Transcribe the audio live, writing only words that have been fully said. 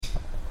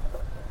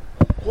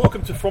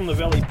Welcome to From the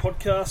Valley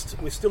podcast.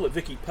 We're still at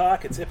Vicky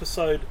Park. It's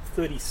episode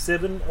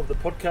 37 of the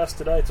podcast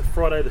today. It's a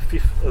Friday the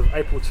 5th of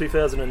April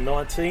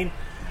 2019.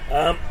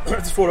 I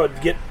just thought I'd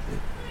get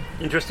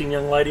an interesting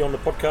young lady on the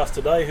podcast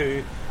today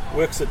who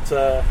works at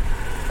the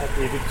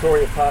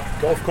Victoria Park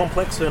Golf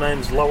Complex. Her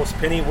name's Lois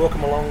Penny.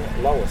 Welcome along,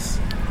 Lois.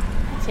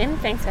 Tim,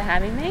 thanks for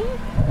having me.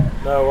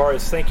 No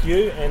worries, thank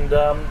you. And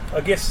I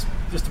guess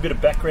just a bit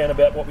of background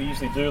about what we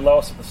usually do,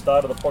 Lois, at the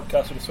start of the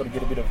podcast. We just sort of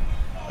get a bit of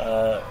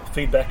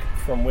feedback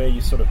from where you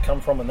sort of come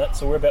from and that.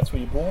 So whereabouts were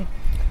you born?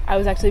 I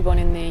was actually born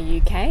in the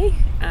UK.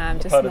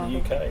 Just part of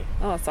the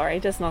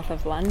UK? Just north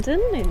of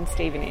London in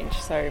Stevenage.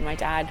 So my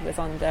dad was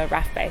on the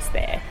RAF base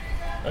there.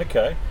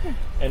 Okay. Yeah.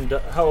 And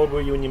how old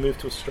were you when you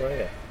moved to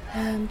Australia?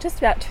 Just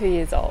about 2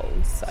 years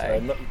old. So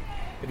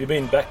have you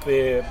been back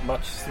there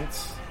much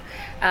since?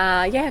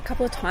 Yeah, a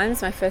couple of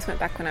times. I first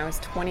went back when I was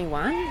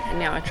 21, and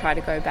now I try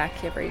to go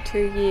back every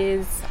 2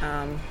 years.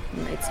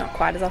 It's not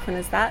quite as often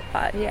as that,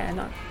 but yeah,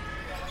 not.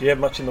 Do you have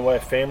much in the way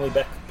of family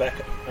back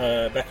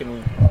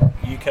in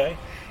UK?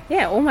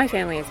 Yeah, all my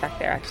family is back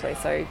there actually.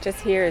 So just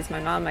here is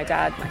my mum, my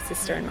dad, my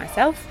sister and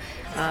myself,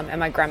 and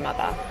my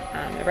grandmother.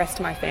 The rest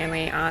of my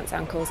family, aunts,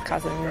 uncles,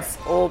 cousins,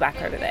 all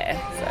back over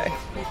there. So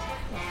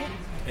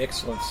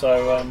excellent.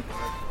 So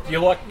do you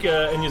like,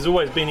 and you've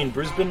always been in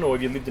Brisbane, or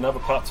have you lived in other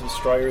parts of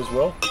Australia as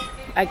well?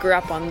 I grew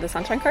up on the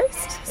Sunshine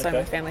Coast, so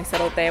my family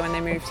settled there when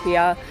they moved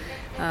here.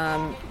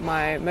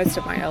 Most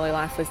of my early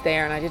life was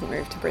there, and I didn't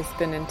move to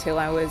Brisbane until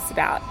I was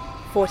about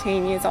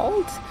 14 years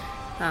old.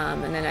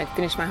 And then I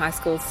finished my high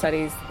school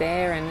studies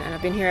there, and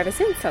I've been here ever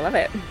since. I love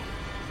it.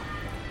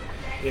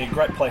 Yeah,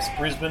 great place,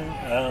 Brisbane.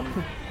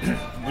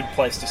 Good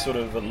place to sort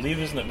of live,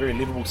 isn't it? Very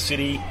livable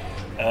city.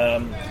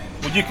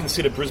 Would you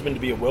consider Brisbane to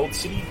be a world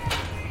city?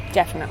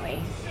 Definitely.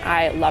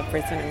 I love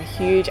Brisbane. I'm a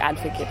huge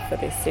advocate for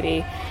this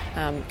city.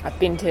 I've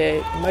been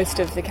to most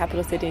of the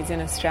capital cities in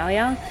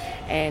Australia,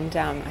 and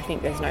I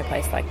think there's no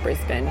place like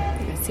Brisbane.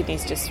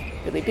 Sydney's just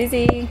really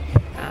busy,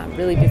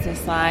 really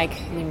business-like.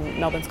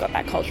 Melbourne's got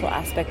that cultural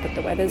aspect, but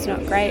the weather's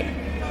not great.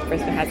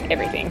 Brisbane has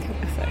everything.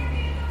 So.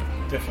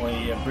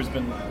 Definitely,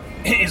 Brisbane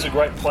is a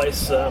great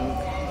place.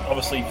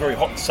 Obviously, very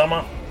hot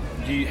summer.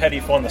 How do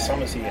you find the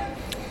summers here?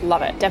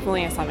 Love it.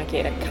 Definitely a summer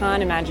kid. I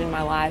can't imagine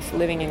my life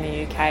living in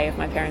the UK if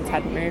my parents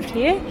hadn't moved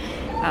here.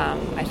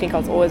 I think I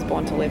was always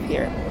born to live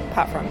here,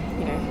 apart from,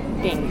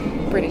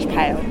 being British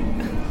pale.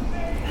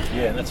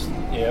 Yeah,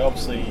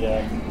 obviously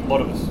a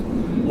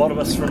lot of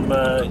us from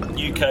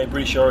UK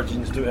British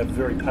origins do have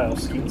very pale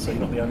skin, so you're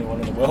not the only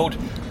one in the world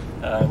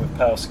with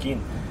pale skin.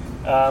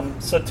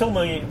 So tell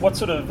me, what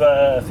sort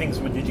of things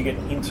did you get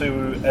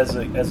into as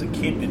a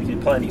kid? Did you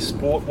play any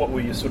sport? What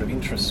were your sort of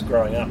interests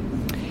growing up?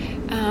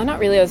 Not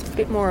really. I was a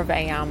bit more of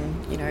a,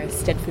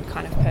 Stedford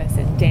kind of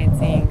person,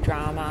 dancing,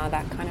 drama,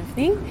 that kind of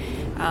thing.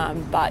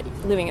 But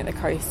living at the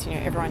coast,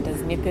 everyone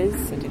does nippers.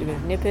 So I did a bit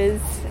of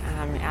nippers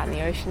out in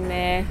the ocean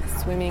there.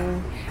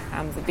 Swimming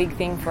was a big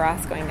thing for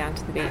us, going down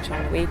to the beach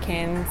on the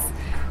weekends.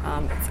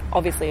 It's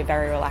obviously a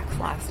very relaxed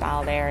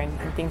lifestyle there,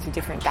 and things were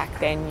different back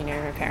then.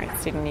 My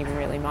parents didn't even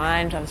really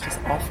mind. I was just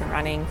off and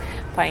running,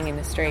 playing in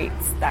the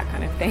streets, that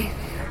kind of thing.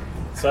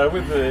 So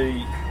with the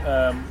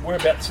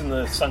whereabouts in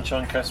the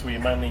Sunshine Coast were you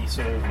mainly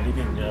sort of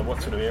living?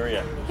 What sort of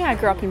area? Yeah, I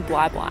grew up in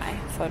Bly,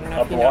 so I don't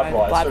know if you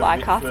know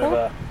Bly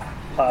Castle.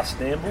 Past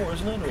Nambour,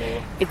 isn't it?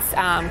 Or? It's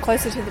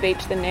closer to the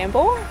beach than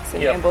Nambour, so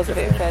Nambour's a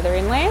bit further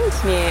inland,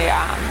 near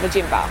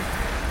Majimba.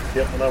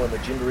 Yep, I know where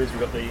Majimba is.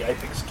 We've got the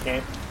Apex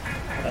camp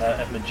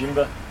at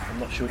Majimba. I'm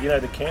not sure. Do you know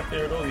the camp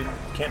there at all?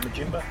 Camp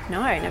Majimba?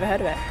 No, never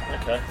heard of it.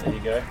 Okay, there you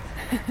go.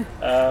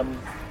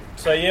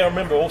 So I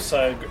remember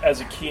also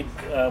as a kid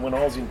when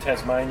I was in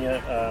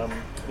Tasmania,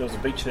 there was a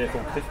beach there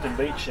called Clifton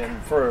Beach, and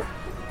for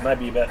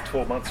maybe about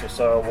 12 months or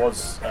so I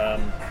was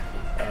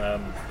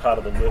part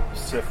of the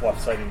Surf Life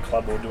Saving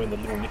Club, or doing the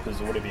Little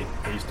Nippers, or whatever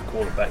they used to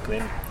call it back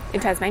then.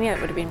 In Tasmania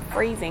it would have been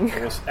freezing.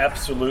 It was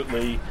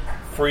absolutely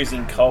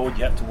freezing cold.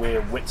 You had to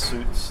wear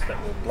wetsuits that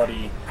were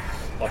bloody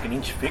like an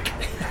inch thick.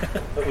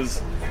 It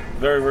was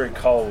very, very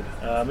cold.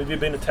 Have you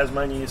been to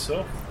Tasmania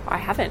yourself? I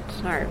haven't,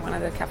 no. One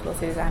of the capital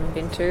cities I haven't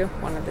been to,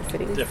 one of the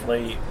cities.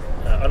 Definitely.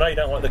 I know you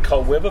don't like the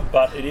cold weather,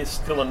 but it is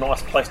still a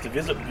nice place to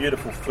visit.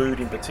 Beautiful food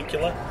in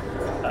particular.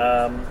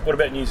 What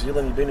about New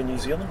Zealand? You been to New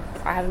Zealand?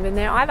 I haven't been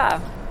there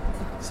either.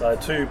 So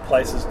 2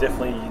 places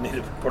definitely you need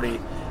to probably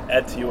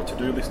add to your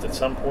to-do list at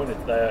some point.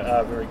 They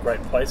are very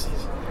great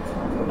places.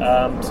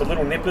 So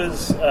Little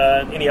Nippers,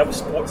 any other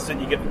sports that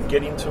you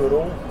get into at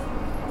all?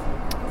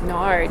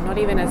 No, not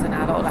even as an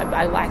adult.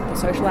 I like the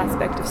social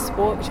aspect of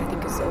sport, which I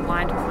think is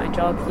aligned with my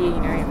job here,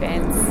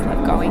 events,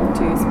 like going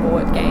to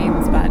sport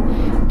games, but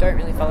don't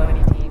really follow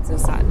any teams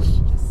as such.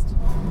 Just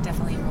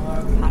definitely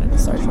more part of the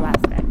social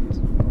aspect.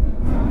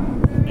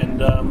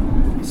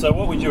 And so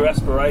what was your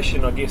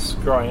aspiration, I guess,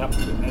 growing up,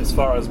 as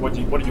far as what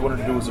did you want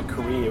to do as a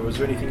career? Was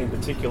there anything in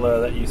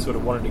particular that you sort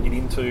of wanted to get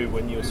into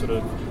when you were sort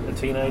of a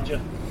teenager?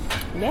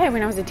 Yeah,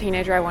 when I was a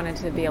teenager, I wanted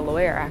to be a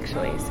lawyer,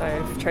 actually. So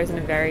I've chosen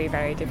a very,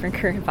 very different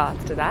career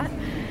path to that.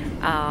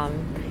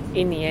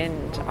 in the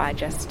end, I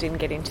just didn't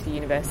get into the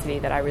university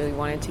that I really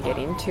wanted to get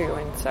into,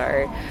 and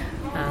so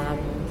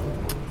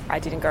I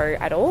didn't go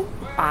at all.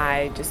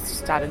 I just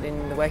started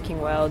in the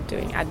working world,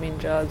 doing admin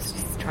jobs,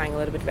 just trying a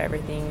little bit of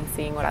everything,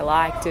 seeing what I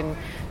liked, and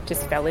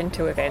just fell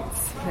into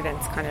events.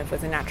 Events kind of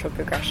was a natural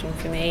progression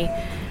for me,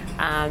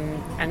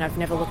 and I've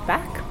never looked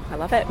back. I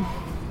love it.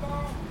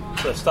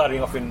 So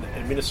starting off in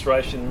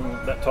administration,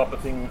 that type of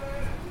thing,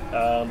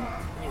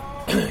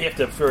 you have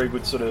to have very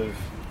good sort of,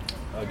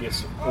 I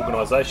guess,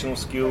 organisational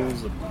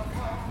skills, and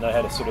know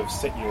how to sort of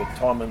set your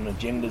time and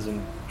agendas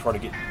and try to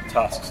get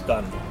tasks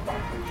done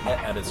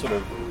at a sort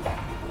of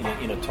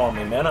in a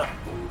timely manner.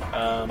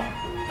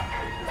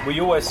 Were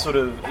you always sort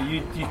of, do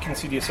you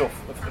consider yourself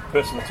a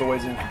person that's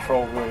always in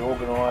control, very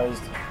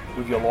organised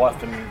with your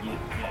life and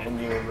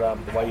your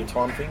the way you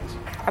time things?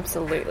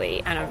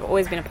 Absolutely, and I've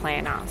always been a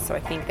planner, so I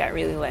think that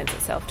really lends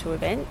itself to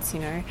events.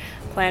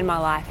 Plan my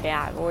life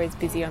out. Always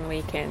busy on the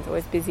weekends,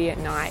 always busy at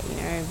night.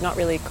 Not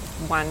really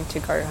one to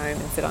go home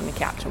and sit on the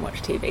couch and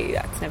watch TV.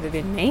 That's never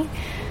been me.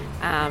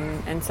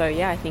 And so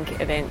I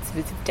think events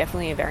was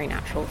definitely a very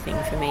natural thing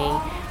for me.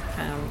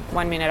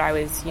 One minute I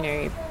was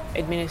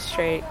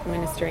administering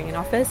an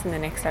office, and the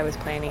next I was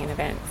planning an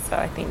event. So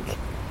I think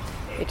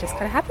it just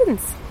kind of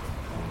happens.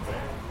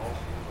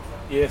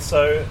 Yeah.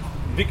 So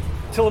Vic,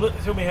 tell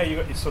me how you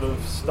got your sort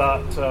of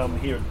start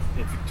here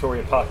at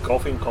Victoria Park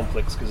Golfing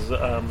Complex, because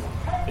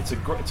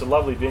it's a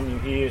lovely venue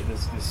here.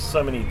 There's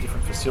so many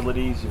different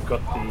facilities. You've got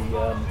you've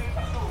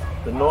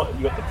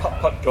got the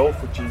putt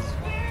golf, which is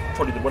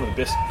probably one of the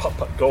best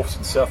putt golfs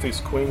in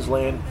southeast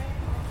Queensland.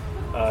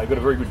 You've got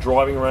a very good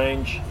driving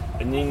range,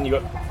 and then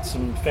you've got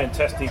some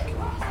fantastic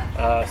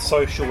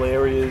social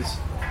areas.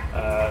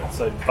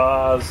 So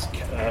bars,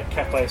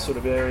 cafe sort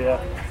of area,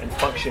 and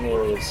function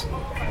areas.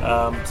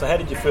 So how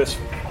did you first,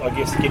 I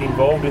guess, get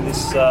involved in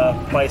this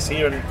place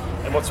here,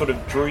 and what sort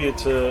of drew you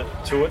to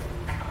it,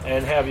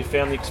 and how have you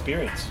found the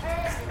experience?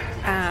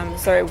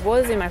 So it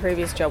was in my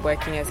previous job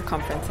working as a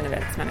conference and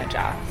events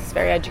manager. It's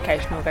very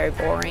educational, very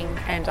boring,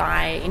 and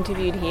I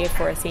interviewed here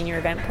for a senior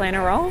event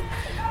planner role.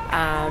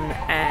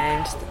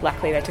 And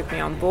luckily they took me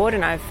on board,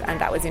 and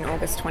that was in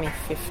August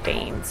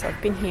 2015. So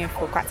I've been here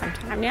for quite some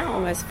time now,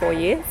 almost 4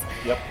 years.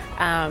 Yep.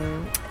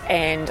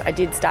 And I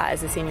did start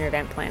as a senior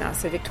event planner.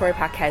 So Victoria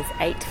Park has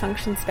 8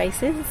 function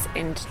spaces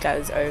and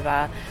does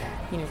over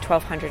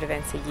 1,200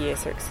 events a year,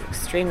 so it's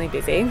extremely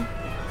busy.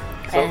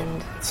 So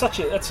and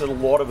that's a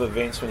lot of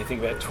events when you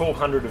think about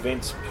 1,200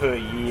 events per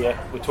year.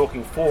 We're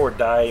talking 4 a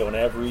day on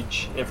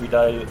average, every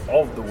day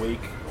of the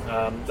week.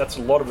 That's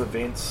a lot of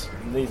events.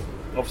 You need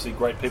obviously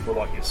great people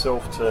like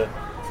yourself to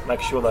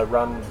make sure they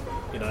run,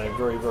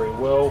 very, very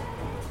well.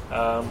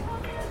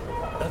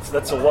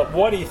 That's a lot.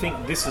 Why do you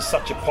think this is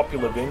such a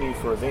popular venue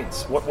for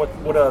events?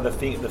 What are the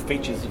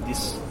features of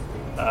this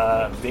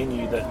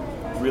venue that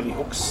really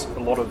hooks a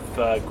lot of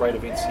great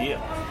events here,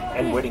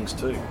 and weddings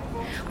too?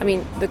 I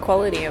mean, the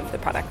quality of the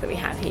product that we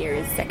have here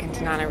is second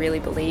to none. I really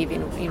believe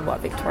in what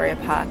Victoria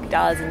Park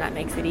does, and that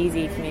makes it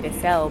easy for me to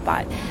sell.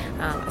 But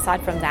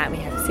aside from that, we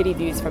have city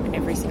views from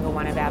every single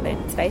one of our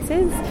event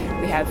spaces.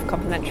 We have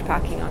complimentary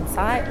parking on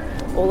site.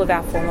 All of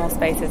our formal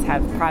spaces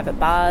have private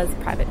bars,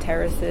 private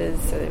terraces,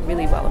 so they're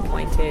really well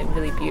appointed,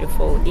 really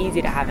beautiful,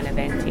 easy to have an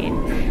event in.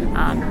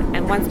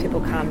 And once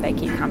people come, they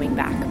keep coming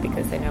back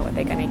because they know what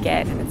they're going to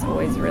get, and it's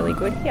always really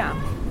good here.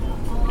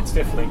 It's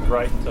definitely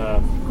great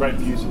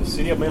views of the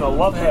city. I mean, I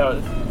love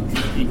how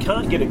you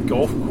can't get a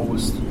golf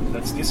course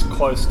that's this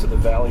close to the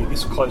valley,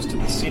 this close to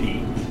the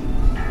city.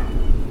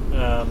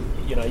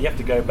 You have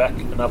to go back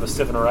another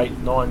 7 or 8,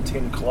 9,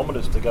 10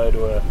 kilometres to go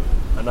to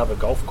another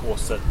golf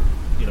course that,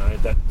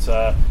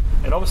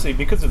 and obviously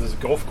because there's a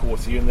golf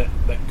course here and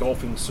that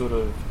golfing sort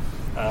of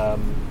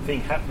thing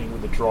happening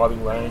with the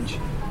driving range,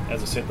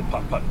 as I said, the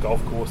putt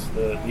golf course,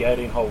 the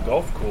 18-hole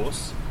golf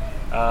course,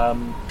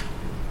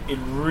 it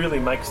really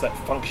makes that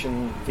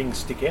function thing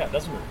stick out,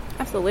 doesn't it?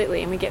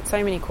 Absolutely, and we get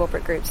so many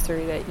corporate groups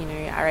through that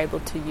are able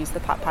to use the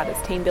putt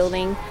as team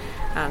building.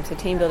 So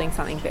team building is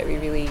something that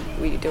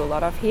we do a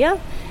lot of here.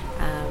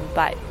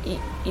 But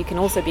you can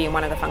also be in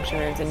one of the function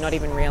rooms and not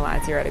even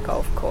realise you're at a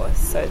golf course.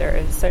 So there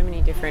are so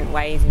many different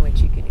ways in which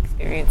you can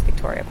experience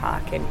Victoria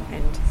Park and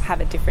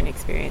have a different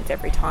experience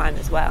every time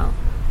as well.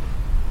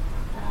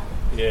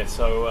 Yeah,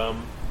 so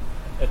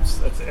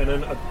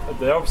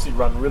they obviously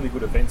run really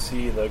good events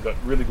here. They've got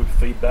really good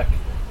feedback.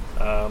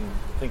 I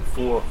think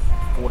 4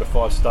 to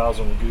 5 stars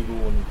on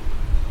Google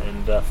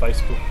and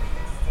Facebook.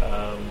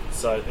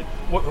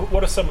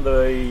 What are some of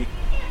the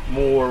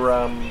more,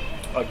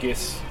 I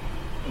guess,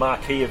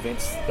 marquee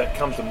events that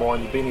come to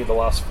mind? You've been here the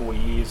last 4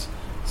 years.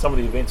 Some of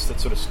the events that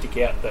sort of stick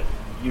out that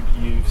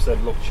you've said,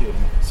 look,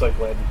 I'm so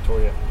glad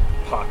Victoria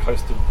Park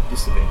hosted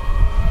this event.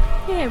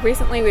 Yeah,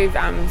 recently we've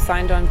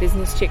signed on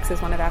Business Chicks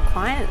as one of our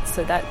clients,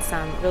 so that's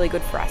really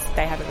good for us.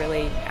 They have a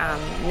really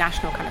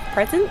national kind of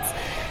presence.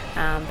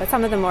 But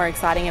some of the more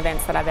exciting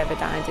events that I've ever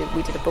done,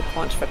 we did a book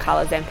launch for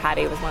Colours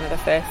Empathy. Was one of the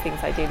first things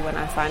I did when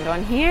I signed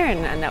on here,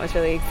 and that was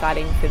really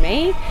exciting for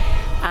me.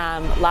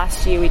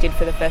 Last year we did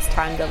for the first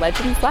time the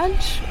Legends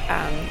Lunch,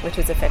 which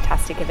was a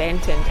fantastic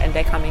event, and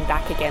they're coming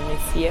back again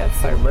this year.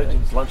 So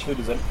Legends Lunch, who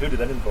did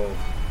that involve?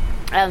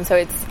 So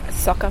it's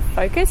soccer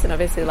focus, and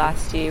obviously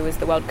last year was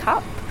the World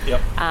Cup.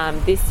 Yep.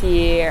 This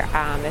year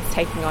it's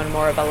taking on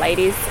more of a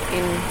ladies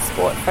in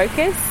sport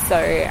focus, so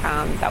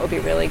that will be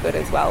really good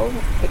as well.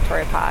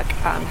 Victoria Park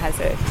has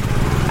a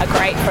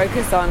great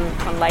focus on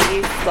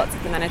ladies. Lots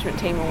of the management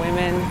team are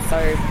women, so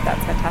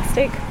that's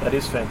fantastic. That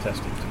is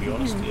fantastic, to be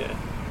honest.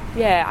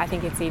 Yeah, I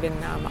think it's even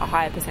a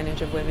higher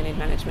percentage of women in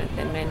management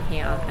than men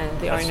here, and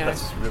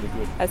that's really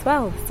good as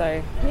well.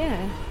 So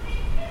yeah.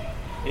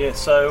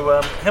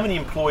 So how many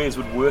employees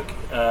would work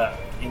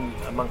in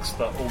amongst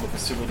all the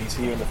facilities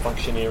here in the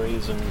function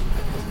areas and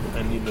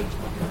in the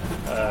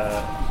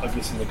I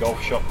guess in the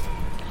golf shop?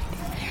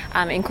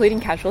 Including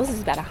casuals,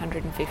 there's about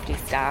 150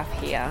 staff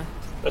here.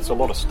 That's a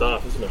lot of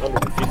staff, isn't it?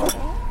 150.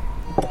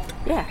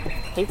 Yeah,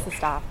 heaps of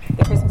staff.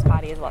 The Christmas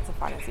party is lots of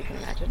fun, as you can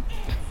imagine.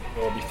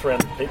 Well, there'll be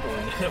 300 people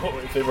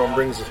if everyone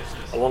brings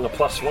along a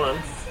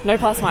 +1. No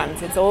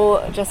 +1s, it's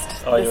all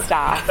just the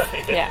staff.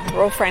 Yeah,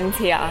 we're all friends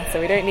here, so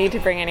we don't need to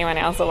bring anyone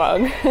else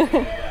along.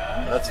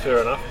 That's fair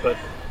enough, but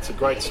it's a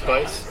great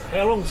space.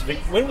 How long's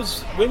when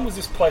was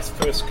this place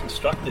first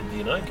constructed, do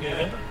you know? Can you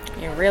remember?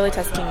 You're really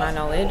testing my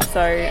knowledge.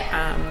 So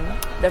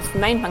the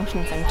main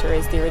function centre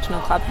is the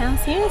original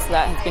clubhouse here, so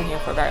that has been here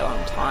for a very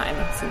long time,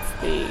 since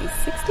the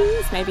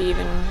 60s, maybe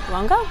even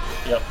longer.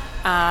 Yep.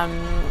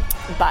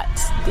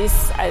 But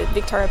this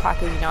Victoria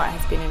Park, as you know, it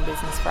has been in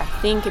business for I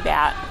think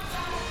about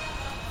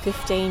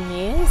 15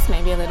 years,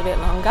 maybe a little bit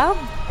longer,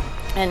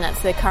 and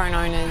that's the current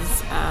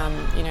owners.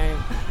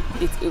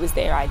 It was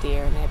their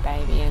idea and their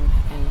baby, and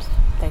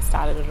they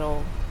started it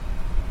all.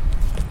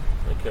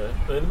 Okay,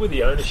 and with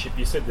the ownership,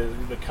 you said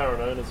the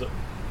current owners.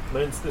 I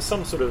mean, there's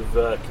some sort of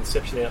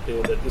conception out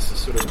there that this is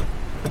sort of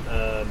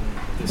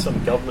there's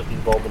some government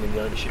involvement in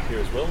the ownership here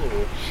as well,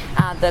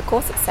 or the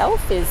course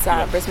itself is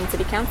Brisbane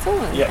City Council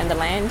and the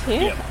land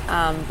here,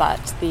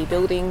 but the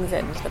buildings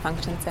and the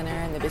function centre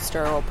and the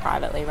bistro are all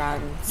privately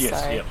run. Yes,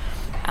 so,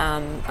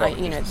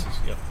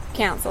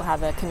 council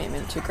have a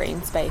commitment to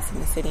green space in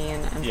the city,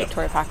 and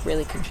Victoria Park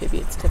really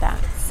contributes to that.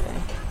 So.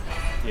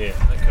 Yeah,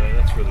 okay,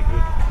 that's really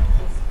good.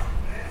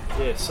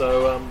 Yeah,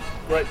 so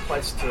great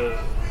place to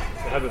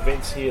have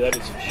events here, that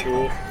is for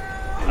sure.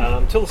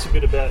 Tell us a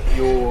bit about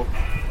your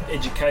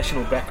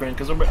educational background,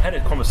 because I had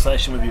a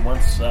conversation with you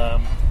once.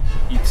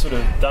 You'd sort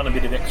of done a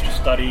bit of extra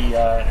study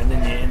and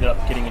then you ended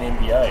up getting an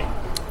MBA.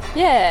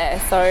 Yeah,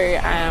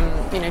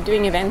 so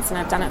doing events, and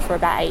I've done it for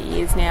about 8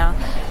 years now.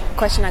 The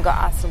question I got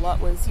asked a lot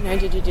was,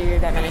 did you do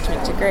that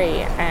management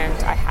degree? And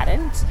I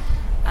hadn't,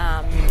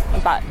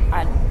 but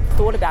I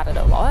thought about it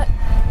a lot.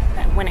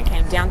 And when it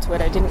came down to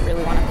it, I didn't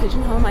really want to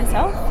pigeonhole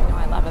myself.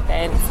 I love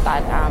events,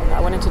 but I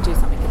wanted to do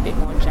something a bit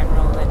more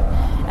general.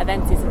 And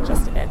events isn't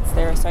just events.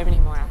 There are so many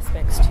more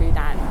aspects to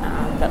that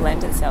that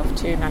lend itself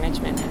to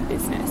management and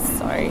business.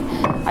 So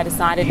I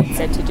decided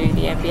instead to do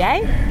the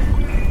MBA.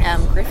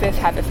 Griffith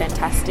have a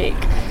fantastic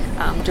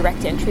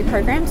direct entry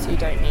program, so you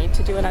don't need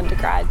to do an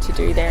undergrad to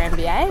do their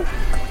MBA.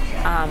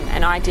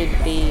 And I did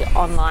the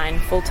online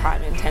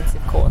full-time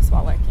intensive course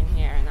while working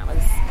here, and that was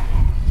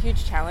a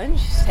huge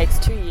challenge. It takes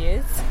 2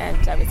 years,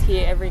 and I was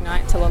here every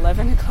night till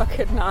 11 o'clock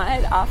at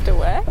night after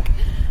work.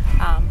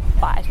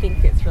 But I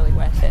think it's really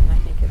worth it, and I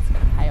think it's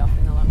going to pay off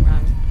in the long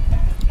run.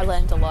 I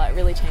learned a lot. It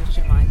really changes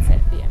your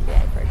mindset, the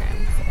MBA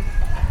program. So.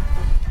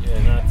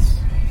 Yeah, no,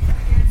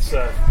 it's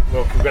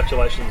well,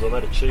 congratulations on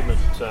that achievement,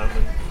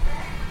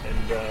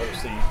 and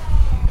obviously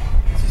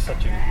this is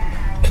such a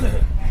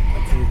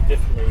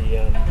definitely.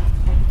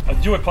 I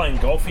enjoy playing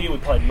golf here. We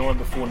played 9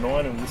 before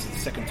 9, and this is the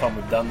second time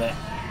we've done that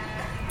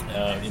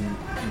in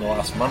the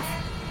last month.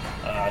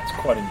 It's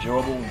quite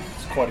enjoyable.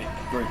 It's quite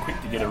very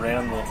quick to get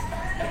around the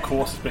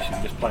course,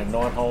 especially just playing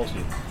 9 holes in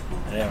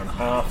an hour and a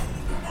half.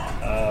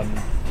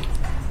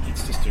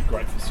 It's just a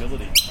great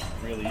facility. It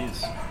really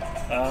is.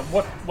 I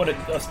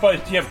suppose,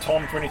 do you have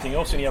time for anything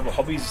else? Any other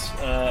hobbies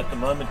at the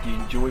moment? Do you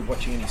enjoy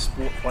watching any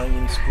sport, playing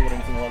any sport,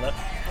 anything like that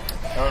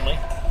currently?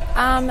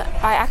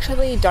 I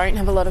actually don't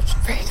have a lot of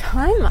free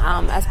time.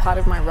 As part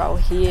of my role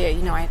here,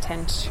 I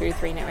attend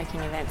 2-3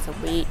 networking events a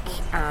week,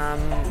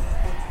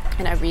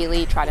 and I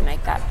really try to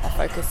make that a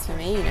focus for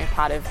me.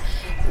 Part of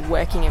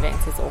working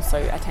events is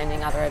also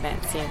attending other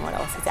events, seeing what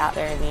else is out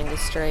there in the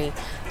industry,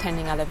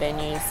 attending other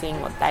venues,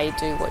 seeing what they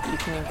do, what you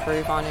can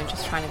improve on, and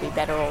just trying to be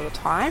better all the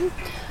time.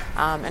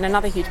 And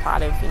another huge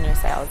part of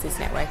sales is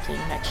networking,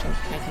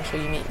 making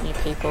sure you meet new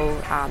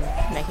people,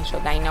 making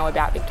sure they know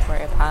about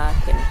Victoria Park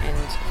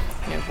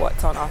and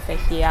what's on offer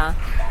here,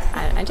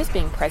 and just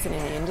being present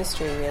in the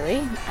industry, really.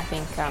 I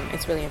think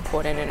it's really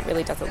important, and it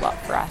really does a lot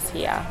for us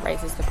here,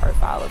 raises the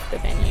profile of the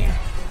venue.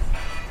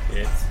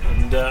 Yes,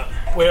 and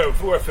where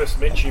I first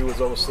met you was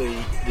obviously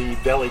the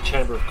Valley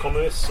Chamber of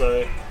Commerce,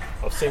 so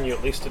I've seen you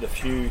at least at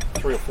 3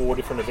 or 4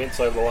 different events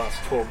over the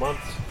last 12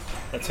 months.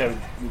 That's how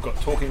we've got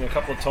talking a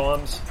couple of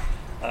times.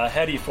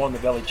 How do you find the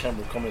Valley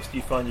Chamber of Commerce? Do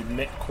you find you've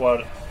met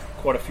quite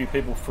a few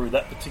people through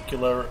that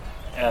particular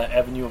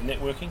avenue of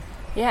networking?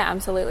 Yeah,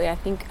 absolutely. I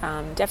think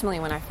definitely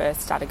when I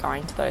first started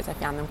going to those, I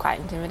found them quite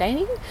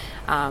intimidating.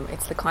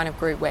 It's the kind of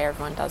group where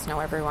everyone does know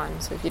everyone.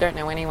 So if you don't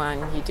know anyone,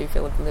 you do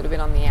feel a little bit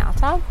on the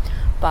outer.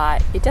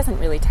 But it doesn't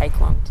really take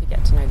long to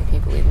get to know the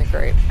people in the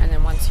group. And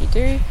then once you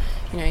do,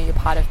 you're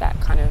part of that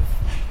kind of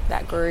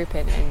that group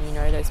and you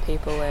know those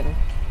people. And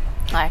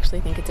I actually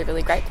think it's a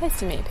really great place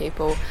to meet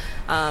people.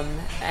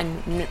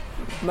 And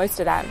most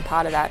of that and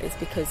part of that is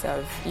because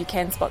of you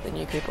can spot the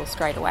new people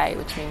straight away,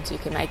 which means you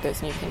can make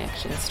those new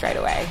connections straight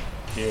away.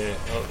 Yeah,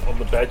 on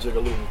the badge they've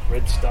got a little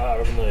red star,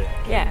 haven't they?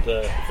 Yeah.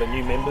 And for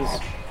new members.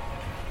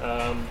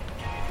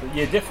 But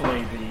yeah,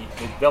 definitely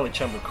the Valley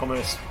Chamber of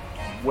Commerce,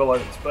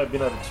 it's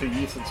been over 2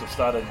 years since I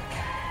started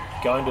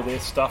going to their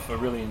stuff. I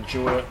really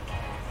enjoy it.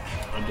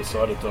 I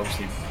decided to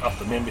obviously up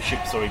the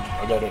membership, so it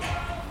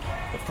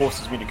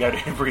forces me to go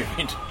to every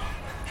event.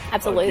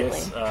 Absolutely. I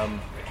guess,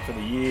 for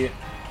the year.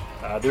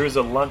 There is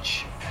a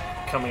lunch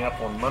coming up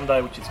on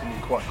Monday, which is going to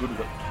be quite good. We've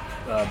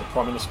got the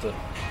Prime Minister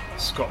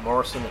Scott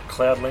Morrison at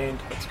Cloudland.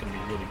 That's going to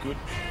be really good.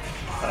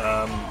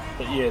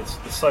 But yeah, it's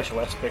the social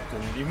aspect.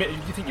 And do you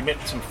think you met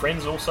some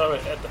friends also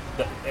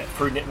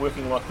through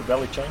networking like the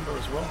Valley Chamber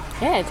as well?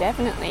 Yeah,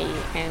 definitely.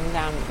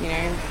 And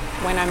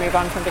when I move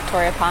on from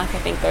Victoria Park, I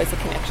think those are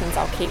connections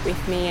I'll keep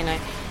with me.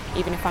 And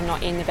even if I'm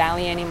not in the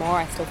Valley anymore,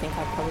 I still think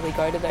I'd probably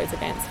go to those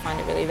events, find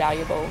it really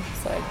valuable.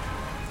 So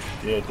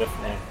yeah,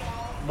 definitely.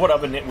 What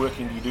other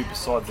networking do you do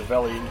besides the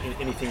Valley?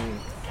 Anything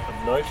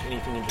of note?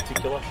 Anything in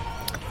particular?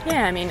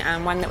 Yeah, I mean,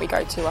 one that we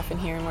go to often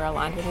here and we're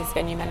aligned with is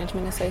Venue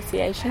Management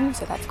Association,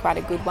 so that's quite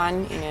a good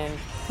one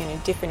in a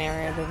different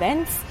area of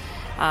events.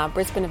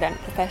 Brisbane Event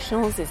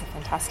Professionals is a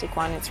fantastic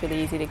one. It's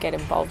really easy to get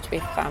involved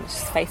with. It's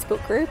just a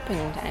Facebook group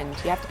and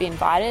you have to be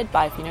invited,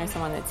 but if you know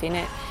someone that's in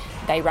it,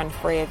 they run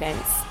free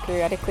events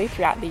periodically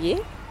throughout the year.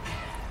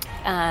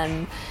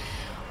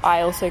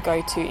 I also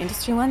go to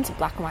industry ones.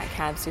 Black and White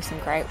Cabs do some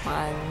great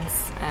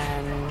ones.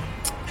 I'm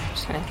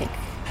just trying to think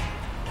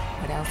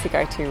what else to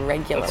go to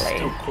regularly. That's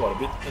still quite a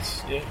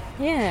bit.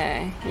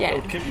 Yeah.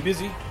 It'll keep you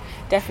busy.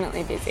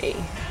 Definitely busy.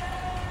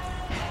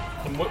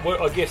 And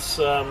what I guess,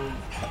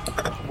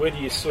 where do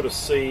you sort of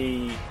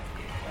see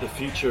the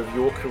future of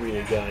your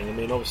career going? I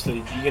mean, obviously,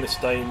 you're going to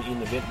stay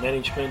in event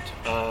management,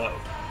 or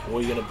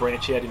you're going to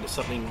branch out into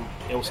something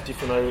else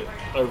different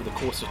over the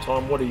course of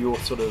time. What are your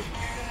sort of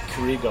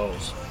career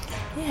goals?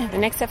 Yeah, the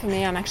next step for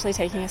me, I'm actually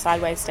taking a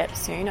sideways step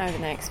soon over the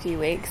next few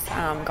weeks.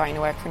 I'm going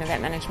to work for an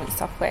event management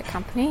software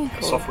company.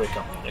 Software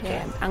company, okay.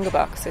 Yeah,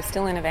 Hungerbox, so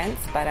still in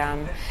events, but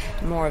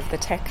more of the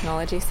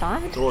technology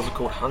side. So what is it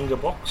called,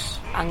 Hungerbox?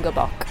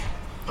 Hungerbox.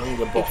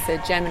 Hungerbox. It's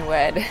a German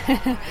word.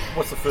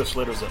 What's the first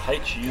letter? Is it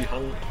H, U,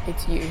 Hung?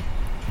 It's U.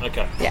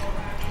 Okay. Yeah.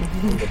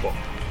 Hungerbox.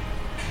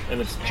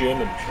 And it's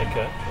German,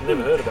 okay. I've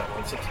never heard of that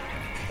one. So,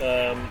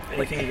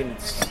 anything you can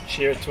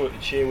share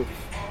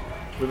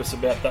with us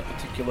about that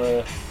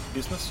particular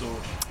business? Or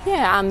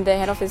yeah, their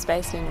head office is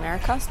based in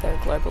America, so they're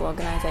a global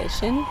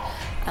organisation,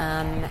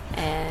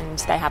 and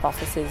they have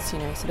offices,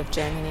 sort of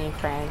Germany,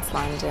 France,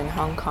 London,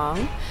 Hong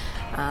Kong.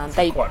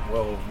 They quite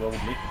well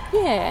lit.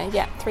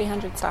 Yeah,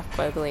 300 staff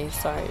globally,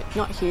 so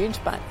not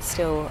huge, but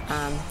still,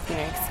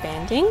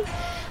 expanding.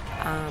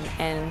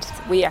 And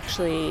we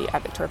actually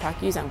at Victoria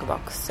Park use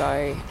Hungerbox,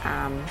 so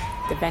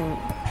the event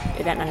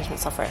management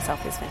software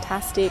itself is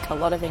fantastic. A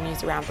lot of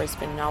venues around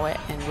Brisbane know it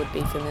and would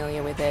be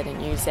familiar with it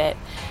and use it.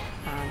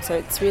 So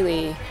it's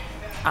really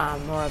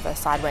more of a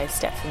sideways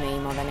step for me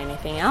more than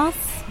anything else.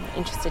 I'm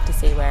interested to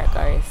see where it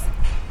goes.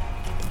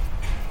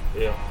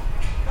 Yeah.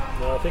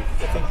 No, I think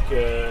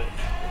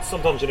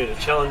sometimes you need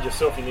to challenge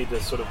yourself. You need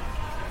to sort of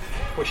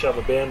push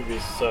other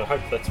boundaries. So I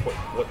hope that's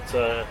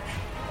what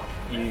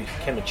you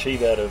can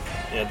achieve out of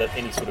that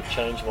any sort of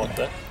change like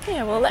that.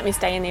 Yeah, well, let me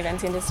stay in the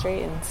events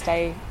industry and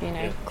stay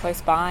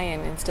close by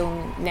and still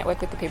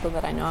network with the people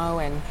that I know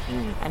and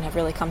have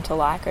really come to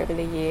like over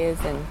the years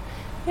and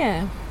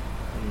yeah.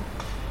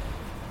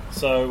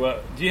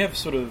 So do you have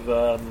sort of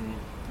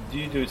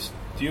is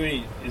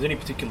there any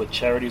particular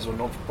charities or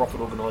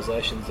non-for-profit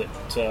organisations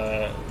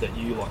that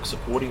you like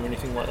supporting or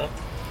anything like that?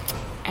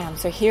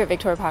 So here at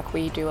Victoria Park,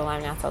 we do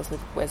align ourselves with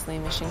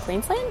Wesleyan Mission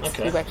Queensland.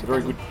 Okay, we work with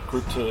very good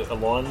group to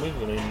align with.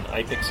 I mean,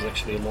 Apex has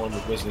actually aligned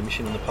with Wesleyan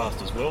Mission in the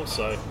past as well.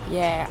 So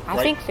yeah,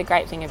 I think the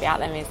great thing about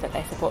them is that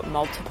they support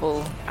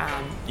multiple,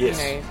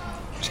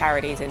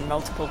 charities in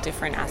multiple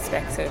different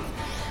aspects of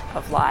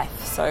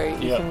life. So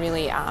you can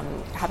really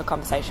have a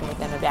conversation with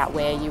them about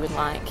where you would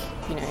like,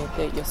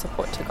 your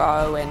support to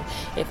go, and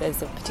if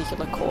there's a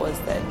particular cause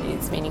that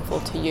is meaningful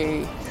to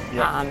you,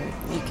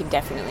 you can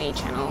definitely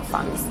channel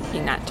funds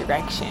in that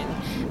direction.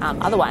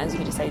 Otherwise, you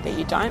can just say that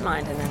you don't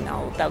mind, and then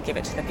they'll give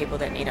it to the people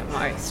that need it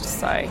most.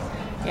 So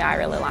yeah, I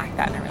really like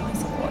that, and I really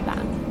support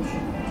that.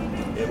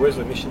 Yeah,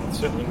 Wesleyan Mission is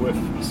certainly worth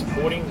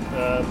supporting.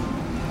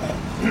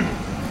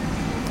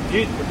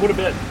 What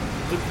about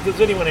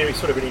Does anyone here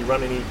sort of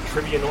run any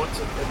trivia nights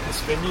at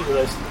this venue? Do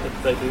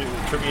they do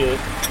trivia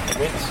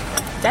events?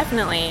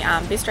 Definitely.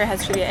 Bistro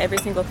has trivia every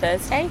single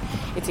Thursday.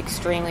 It's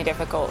extremely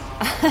difficult.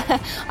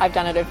 I've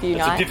done it a few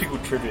nights. It's a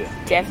difficult trivia.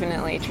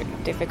 Definitely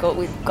difficult.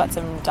 We've got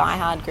some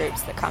diehard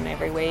groups that come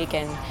every week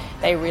and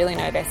they really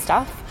know their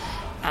stuff.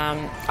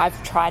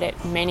 I've tried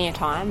it many a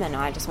time and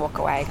I just walk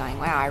away going,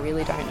 wow, I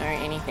really don't know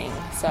anything.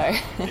 So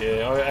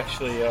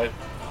yeah,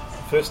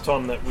 first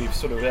time that we've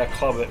sort of, our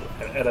club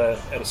at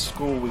a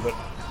school, we got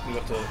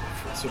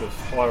to sort of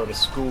hire at a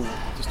school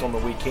just on the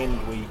weekend.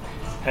 We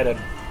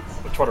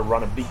tried to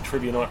run a big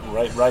trivia night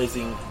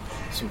raising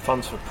some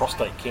funds for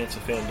Prostate Cancer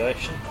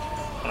Foundation.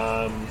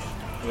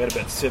 We had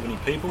about 70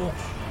 people.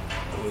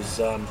 It was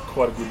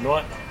quite a good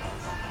night.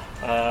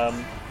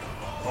 I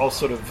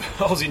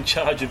was in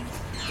charge of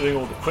doing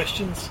all the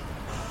questions,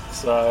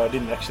 so I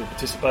didn't actually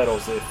participate. I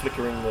was there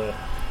flickering the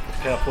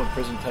PowerPoint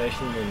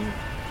presentation and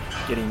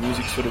getting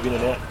music sort of in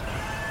and out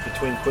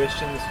between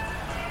questions.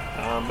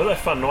 But they're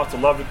fun nights. I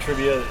love the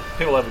trivia.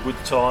 People have a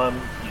good time.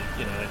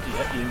 You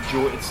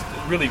enjoy it. It's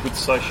a really good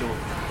social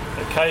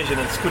occasion.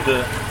 It's good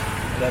that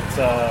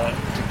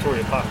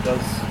Victoria Park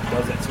does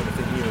that sort of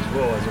thing here as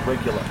well as a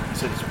regular.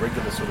 So it's a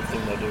regular sort of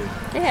thing they do.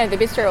 Yeah, the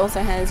bistro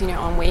also has,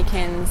 on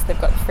weekends they've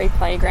got the free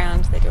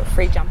playground. They do a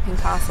free jumping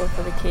castle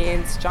for the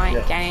kids,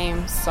 giant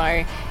games.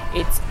 So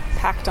it's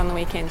packed on the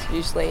weekends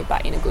usually,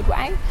 but in a good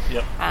way.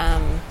 Yep.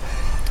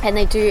 And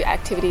they do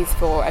activities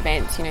for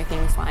events,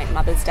 things like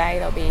Mother's Day.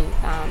 There'll be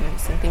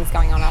some things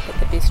going on up at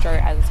the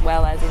bistro as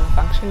well as in the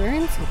function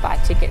rooms. You buy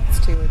tickets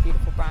to a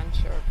beautiful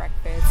brunch or a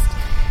breakfast.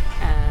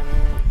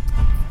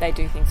 They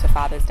do things for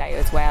Father's Day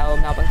as well.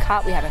 Melbourne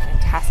Cup, we have a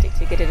fantastic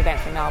ticketed event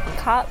for Melbourne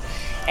Cup.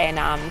 And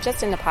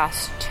just in the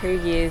past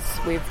 2 years,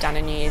 we've done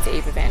a New Year's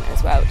Eve event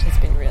as well, which has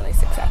been really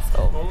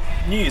successful. Well,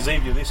 New Year's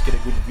Eve, you at least get a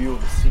good view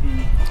of the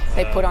city.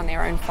 They put on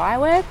their own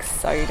fireworks,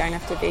 so you don't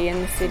have to be in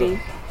the city.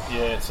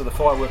 So the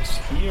fireworks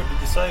here,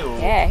 did you say? Or?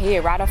 Yeah,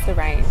 here, right off the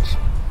range.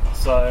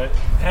 So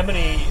how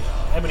many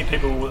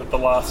people at the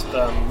last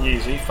New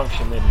Year's Eve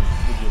function then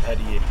would you have had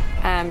here?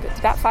 It's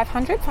about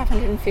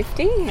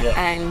 550,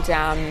 and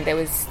there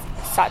was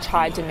such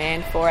high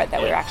demand for it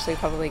that we're actually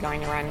probably going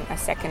to run a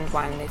second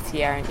one this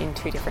year in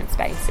two different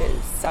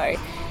spaces. So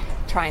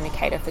trying to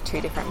cater for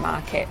two different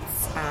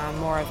markets,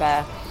 more of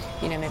a,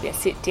 maybe a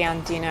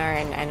sit-down dinner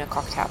and a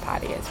cocktail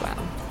party as well.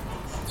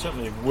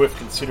 Certainly worth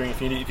considering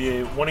if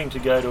you're wanting to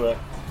go to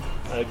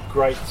a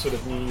great sort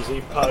of New Year's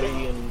Eve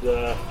party and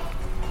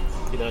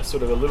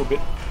sort of a little bit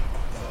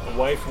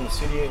away from the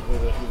city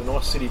with a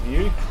nice city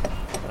view.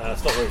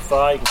 It's not very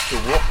far. You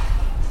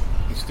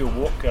can still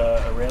walk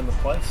around the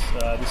place.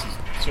 This is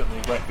certainly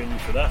a great venue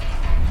for that.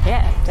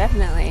 Yeah,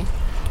 definitely.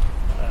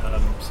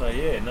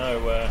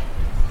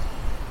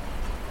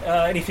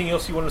 Anything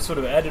else you want to sort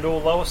of add at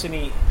all, Lois?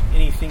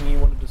 Anything you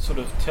wanted to sort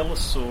of tell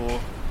us or?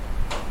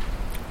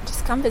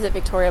 Just come visit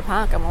Victoria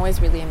Park. I'm always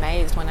really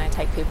amazed when I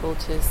take people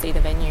to see the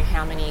venue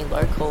how many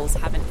locals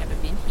haven't ever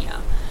been here.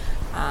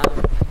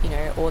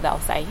 Or they'll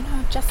say,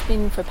 I've just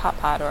been for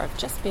Putt-Putt or I've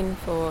just been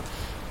for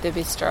the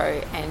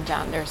bistro, and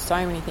there are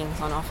so many things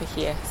on offer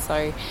here. So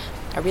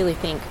I really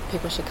think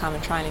people should come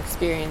and try and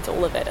experience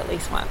all of it at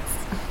least once.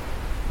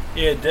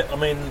 Yeah,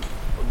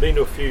 I've been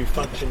to a few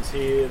functions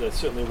here. They're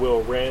certainly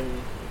well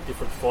ran,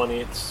 different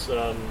finance,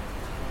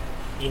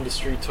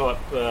 industry type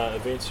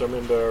events. I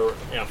remember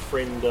our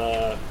friend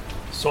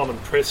Simon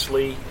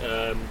Presley,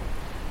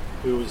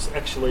 who was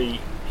actually,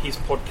 his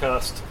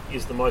podcast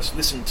is the most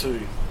listened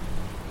to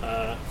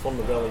From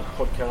the Valley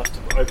podcast.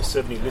 Over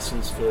 70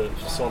 listens for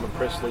Simon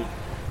Presley.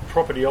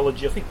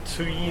 Propertyology, I think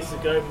 2 years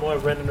ago I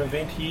ran an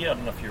event here. I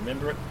don't know if you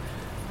remember it.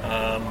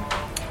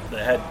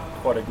 They had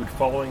quite a good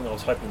following. I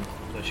was hoping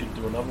they should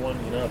do another one.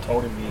 I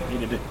told him he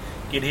needed to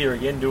get here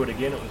again, do it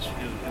again. It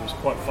was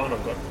quite fun.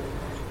 I've got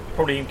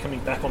probably him coming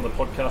back on the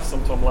podcast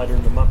sometime later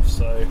in the month.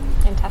 So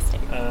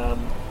fantastic.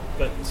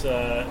 There's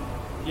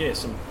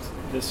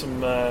some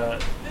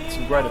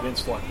great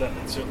events like that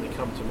certainly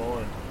come to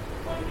mind.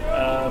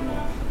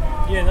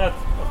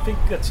 I think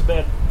that's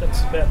about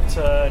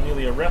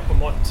nearly a wrap. I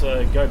might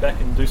go back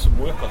and do some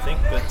work, I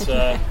think, but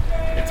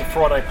it's a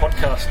Friday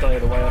podcast day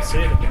the way I see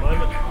it at the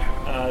moment.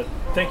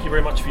 Thank you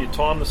very much for your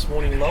time this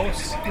morning,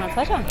 Lois. My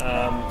pleasure.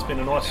 It's been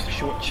a nice,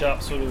 short,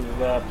 sharp sort of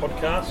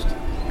podcast,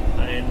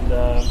 and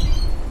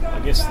I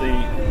guess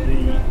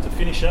to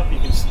finish up, you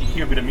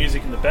hear a bit of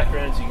music in the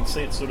background, so you can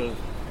see it sort of.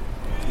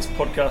 This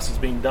podcast has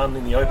been done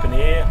in the open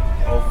air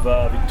of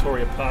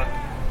Victoria Park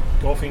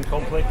Golfing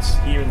Complex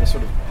here in the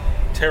sort of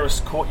terrace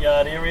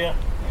courtyard area.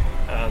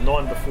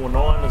 9 Before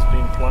 9 has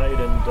been played,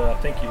 and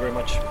thank you very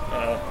much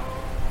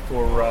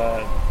for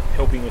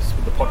helping us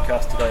with the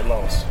podcast today,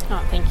 Lois.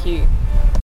 Oh, thank you.